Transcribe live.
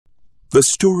The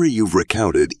story you've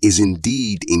recounted is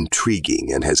indeed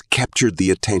intriguing and has captured the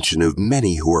attention of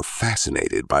many who are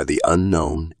fascinated by the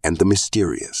unknown and the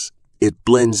mysterious. It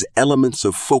blends elements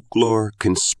of folklore,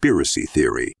 conspiracy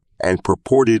theory, and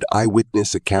purported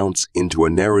eyewitness accounts into a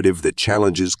narrative that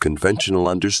challenges conventional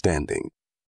understanding.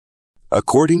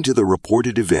 According to the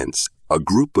reported events, a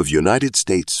group of United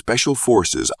States Special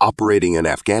Forces operating in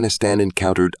Afghanistan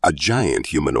encountered a giant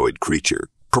humanoid creature,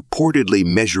 purportedly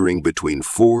measuring between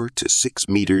 4 to 6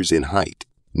 meters in height,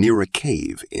 near a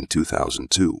cave in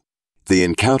 2002. The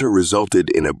encounter resulted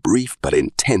in a brief but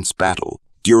intense battle,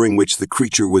 during which the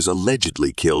creature was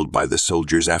allegedly killed by the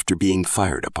soldiers after being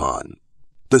fired upon.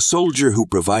 The soldier who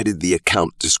provided the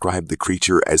account described the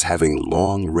creature as having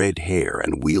long red hair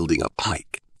and wielding a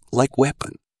pike-like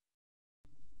weapon.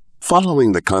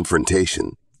 Following the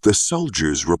confrontation, the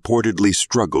soldiers reportedly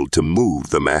struggled to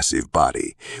move the massive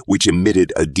body, which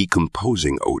emitted a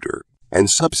decomposing odor,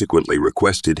 and subsequently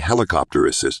requested helicopter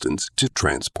assistance to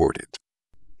transport it.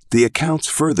 The accounts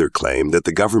further claim that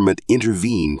the government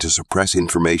intervened to suppress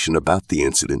information about the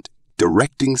incident,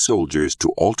 directing soldiers to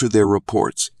alter their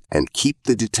reports and keep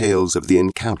the details of the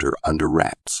encounter under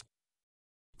wraps.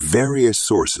 Various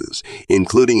sources,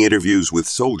 including interviews with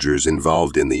soldiers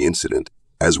involved in the incident,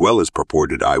 as well as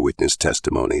purported eyewitness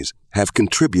testimonies, have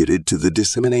contributed to the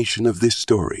dissemination of this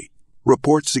story.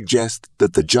 Reports suggest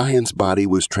that the giant's body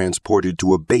was transported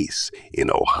to a base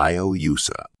in Ohio,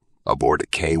 USA, aboard a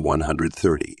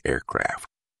K-130 aircraft.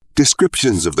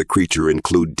 Descriptions of the creature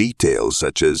include details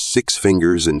such as 6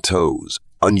 fingers and toes,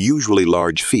 unusually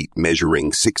large feet measuring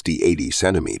 60-80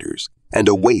 centimeters, and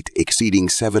a weight exceeding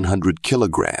 700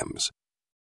 kilograms.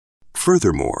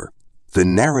 Furthermore, the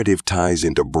narrative ties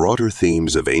into broader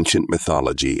themes of ancient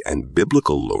mythology and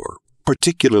biblical lore,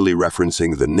 particularly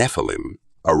referencing the Nephilim,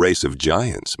 a race of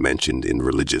giants mentioned in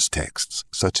religious texts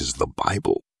such as the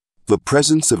Bible. The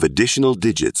presence of additional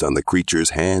digits on the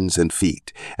creature's hands and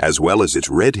feet, as well as its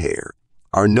red hair,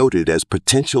 are noted as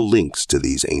potential links to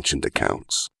these ancient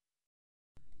accounts.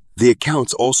 The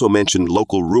accounts also mentioned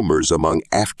local rumors among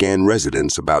Afghan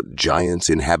residents about giants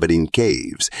inhabiting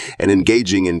caves and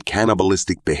engaging in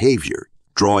cannibalistic behavior,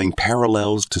 drawing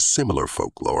parallels to similar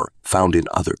folklore found in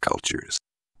other cultures.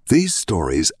 These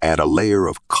stories add a layer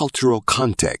of cultural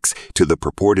context to the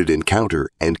purported encounter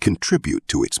and contribute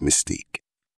to its mystique.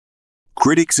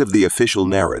 Critics of the official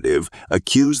narrative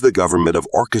accuse the government of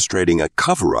orchestrating a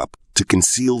cover-up to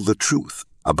conceal the truth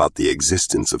about the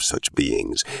existence of such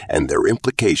beings and their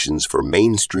implications for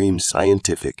mainstream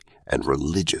scientific and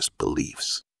religious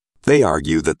beliefs. They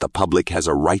argue that the public has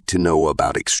a right to know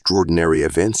about extraordinary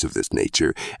events of this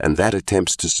nature and that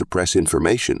attempts to suppress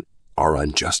information are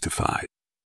unjustified.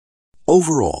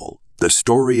 Overall, the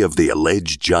story of the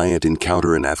alleged giant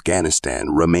encounter in Afghanistan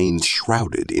remains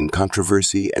shrouded in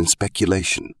controversy and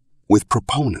speculation, with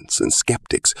proponents and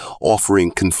skeptics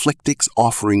offering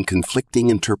conflicting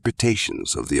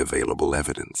interpretations of the available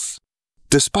evidence.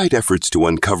 Despite efforts to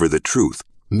uncover the truth,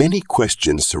 many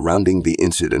questions surrounding the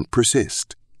incident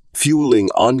persist, fueling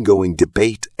ongoing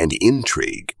debate and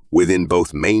intrigue within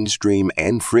both mainstream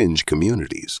and fringe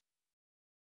communities.